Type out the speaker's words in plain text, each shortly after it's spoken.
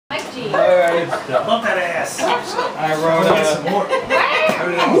Alright. I love that ass. I wrote some more.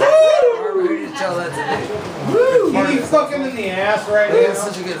 Woo! Tell that today. Woo! You fuck him in the ass right now.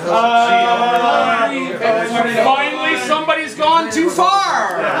 Such a good hook. Finally, somebody's gone too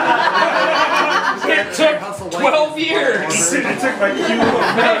far. It took 12 years. It took my cue.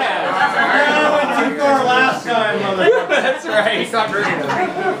 I went too far last time, motherfucker. That's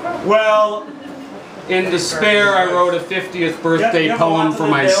right. Well, in despair, I wrote a 50th birthday poem for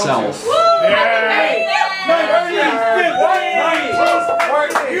myself. You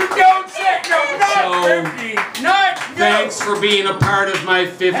don't say no, not 50. Not thanks for being a part of my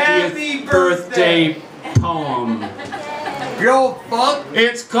 50th birthday poem. Yo, fuck.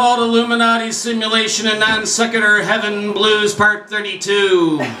 It's called Illuminati Simulation and Non-Sequitur Heaven Blues Part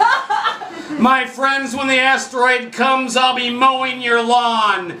 32. My friends, when the asteroid comes, I'll be mowing your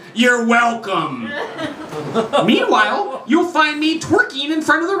lawn. You're welcome. Meanwhile, you'll find me twerking in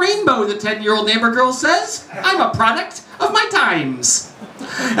front of the rainbow, the 10-year-old neighbor girl says. I'm a product of my times.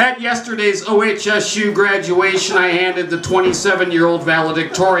 At yesterday's OHSU graduation, I handed the 27-year-old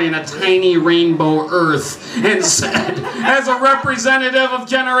valedictorian a tiny rainbow earth and said, as a representative of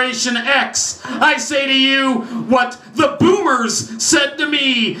Generation X, I say to you what the boomers said to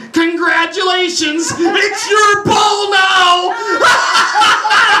me. Congratulations, it's your ball now!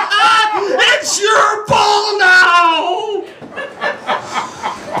 It's your ball now!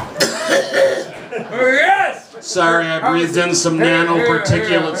 Yes! Sorry, I breathed in some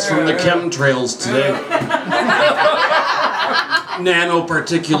nanoparticulates from the chemtrails today.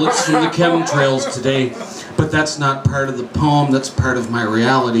 Nanoparticulates from the chemtrails today. But that's not part of the poem, that's part of my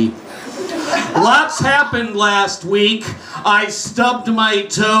reality. Lots happened last week. I stubbed my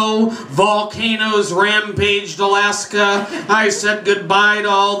toe. Volcanoes rampaged Alaska. I said goodbye to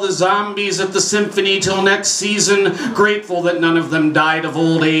all the zombies at the symphony till next season. Grateful that none of them died of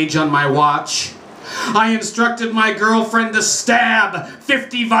old age on my watch. I instructed my girlfriend to stab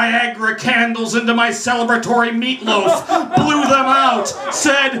 50 Viagra candles into my celebratory meatloaf, blew them out,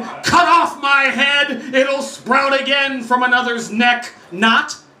 said, cut off my head, it'll sprout again from another's neck.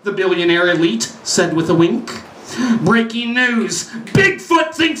 Not the billionaire elite said with a wink. Breaking news,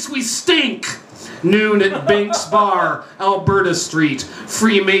 Bigfoot thinks we stink. Noon at Banks Bar, Alberta Street.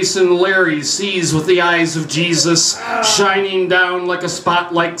 Freemason Larry sees with the eyes of Jesus, shining down like a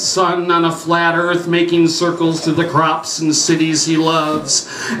spotlight sun on a flat earth, making circles to the crops and cities he loves,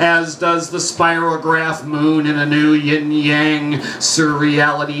 as does the spirograph moon in a new yin-yang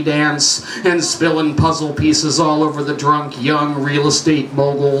surreality dance, and spilling puzzle pieces all over the drunk young real estate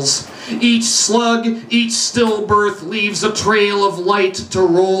moguls. Each slug, each stillbirth leaves a trail of light to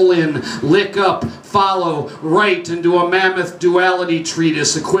roll in, lick up, follow, write into a mammoth duality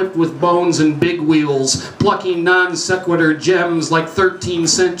treatise equipped with bones and big wheels, plucking non-sequitur gems like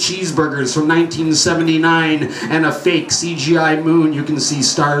 13-cent cheeseburgers from 1979 and a fake CGI moon you can see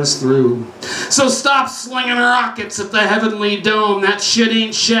stars through. So stop slinging rockets at the heavenly dome. That shit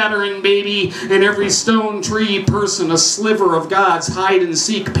ain't shattering, baby. And every stone, tree, person, a sliver of God's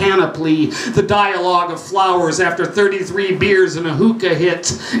hide-and-seek panoply. The dialogue of flowers after 33 beers and a hookah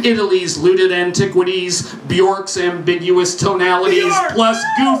hit. Italy's looted antiquities, Bjork's ambiguous tonalities, plus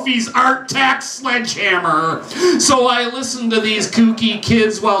Goofy's art tax sledgehammer. So I listened to these kooky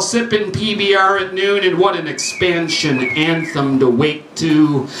kids while sipping PBR at noon, and what an expansion anthem to wake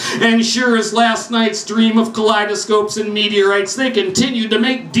to. And sure as last night's dream of kaleidoscopes and meteorites, they continued to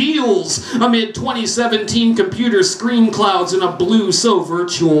make deals amid 2017 computer screen clouds in a blue so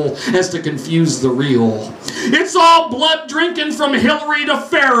virtual as to confuse the real. It's all blood drinking from Hillary to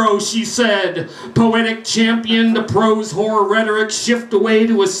Pharaoh, she said. Poetic champion to prose whore rhetoric, shift away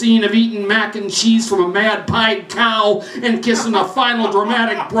to a scene of eating mac and cheese from a mad-pied cow and kissing a final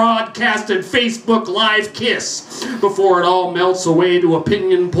dramatic broadcasted Facebook Live kiss before it all melts away to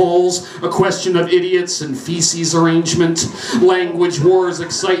opinion polls, a question of idiots and feces arrangement, language wars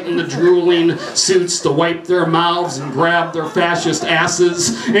exciting the drooling suits to wipe their mouths and grab their fascist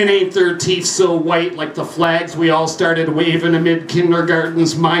asses, and ain't their teeth so white like the flags we all started waving amid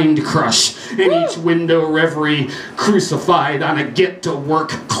kindergarten's mind crush, and each window reverie crucified on a get-to-work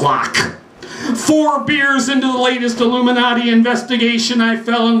clock. 4 beers into the latest Illuminati investigation, I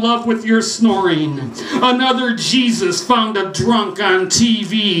fell in love with your snoring. Another Jesus found a drunk on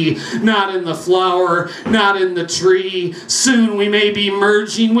TV. Not in the flower, not in the tree. Soon we may be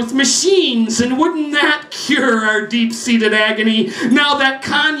merging with machines, and wouldn't that cure our deep-seated agony? Now that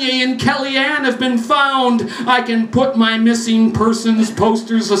Kanye and Kellyanne have been found, I can put my missing persons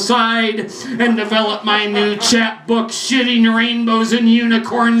posters aside and develop my new chapbook, shitting rainbows and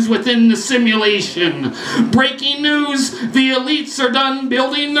unicorns within the simulation. simulation. Breaking news, the elites are done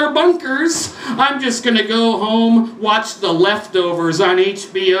building their bunkers. I'm just gonna go home, watch The Leftovers on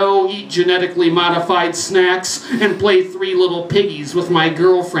HBO, eat genetically modified snacks, and play Three Little Piggies with my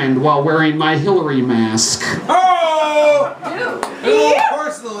girlfriend while wearing my Hillary mask. Oh!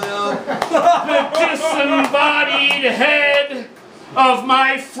 The disembodied head of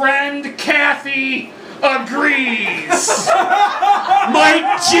my friend Kathy agrees.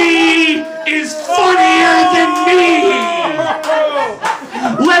 Mike G is funnier than me.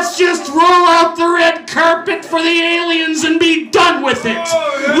 Let's just roll out the red carpet for the aliens and be done with it.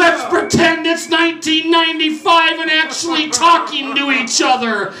 Let's pretend it's 1995 and actually talking to each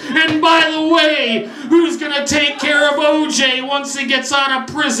other. And by the way, who's gonna take care of OJ once he gets out of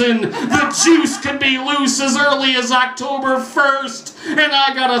prison? The juice could be loose as early as October 1st. And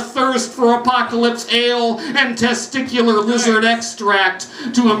I got a thirst for Apocalypse Ale and testicular lizard extract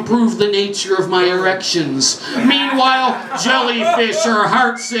to improve the nature of my erections. Meanwhile, jellyfish are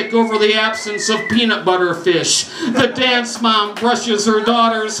heartsick over the absence of peanut butter fish. The dance mom brushes her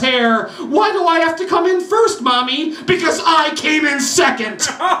daughter's hair. Why do I have to come in first, Mommy? Because I came in second.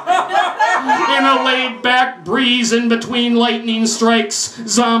 In a laid-back breeze in between lightning strikes,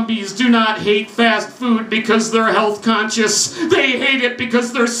 zombies do not hate fast food because they're health conscious. They hate it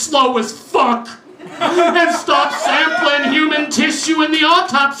because they're slow as fuck. And stop sampling human tissue in the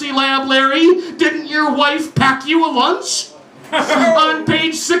autopsy lab, Larry. Didn't your wife pack you a lunch? On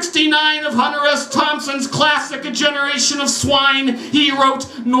page 69 of Hunter S. Thompson's classic A Generation of Swine, he wrote,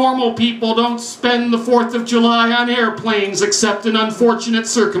 "Normal people don't spend the 4th of July on airplanes except in unfortunate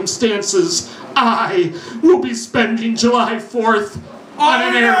circumstances. I will be spending July 4th on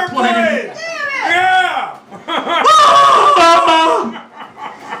an airplane." Yeah!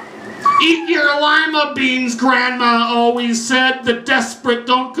 Eat your lima beans, Grandma always said. The desperate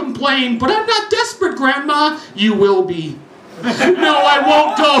don't complain. But I'm not desperate, Grandma. You will be. No, I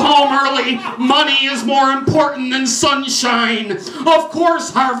won't go home early. Money is more important than sunshine. Of course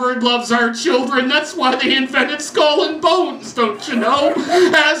Harvard loves our children. That's why they invented Skull and Bones, don't you know?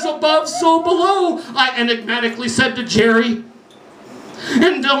 As above, so below, I enigmatically said to Jerry.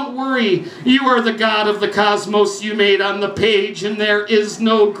 And don't worry, you are the god of the cosmos you made on the page, and there is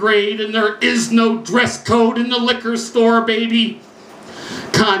no grade and there is no dress code in the liquor store, baby.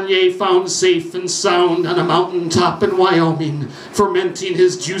 Kanye found safe and sound on a mountaintop in Wyoming, fermenting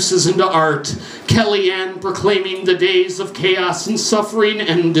his juices into art. Kellyanne proclaiming the days of chaos and suffering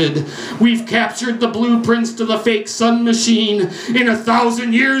ended. We've captured the blueprints to the fake sun machine. In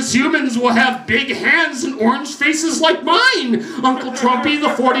 1,000 years, humans will have big hands and orange faces like mine, Uncle Trumpy, the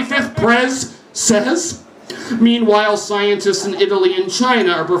 45th Prez, says. Meanwhile, scientists in Italy and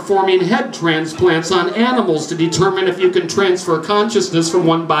China are performing head transplants on animals to determine if you can transfer consciousness from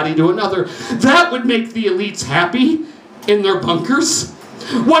one body to another. That would make the elites happy in their bunkers.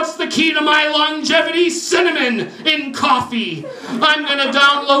 What's the key to my longevity? Cinnamon in coffee. I'm gonna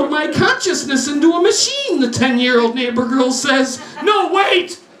download my consciousness into a machine, the 10-year-old neighbor girl says. No,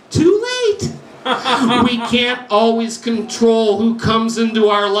 wait! Too late. We can't always control who comes into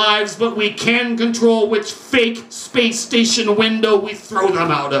our lives, but we can control which fake space station window we throw them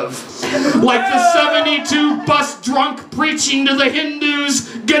out of. Like the 72 bus drunk preaching to the Hindus,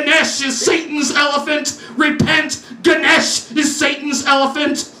 Ganesh is Satan's elephant. Repent, Ganesh is Satan's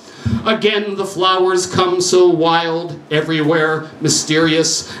elephant. Again, the flowers come so wild, everywhere,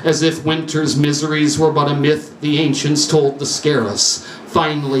 mysterious, as if winter's miseries were but a myth the ancients told to scare us.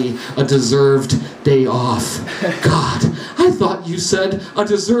 Finally, a deserved day off. God, I thought you said a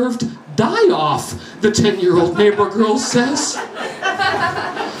deserved die-off, the 10-year-old neighbor girl says.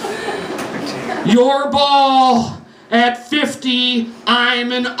 Your ball. At 50,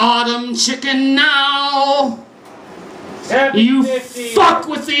 I'm an autumn chicken now. You fuck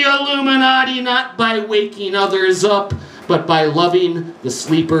with the Illuminati not by waking others up, but by loving the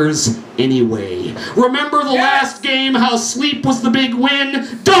sleepers anyway. Remember the last game, how sleep was the big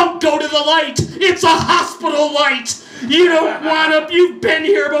win? Don't go to the light! It's a hospital light! You don't wanna, you've been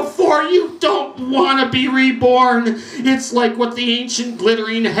here before, you don't wanna be reborn. It's like what the ancient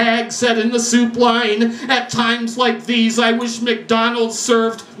glittering hag said in the soup line. At times like these, I wish McDonald's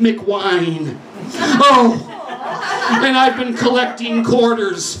served McWine. Oh, and I've been collecting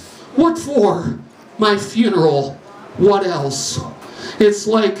quarters. What for? My funeral. What else? It's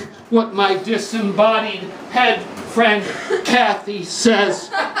like what my disembodied head friend Kathy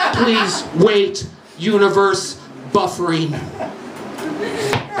says. Please wait, universe buffering.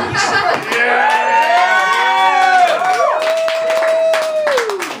 Yeah!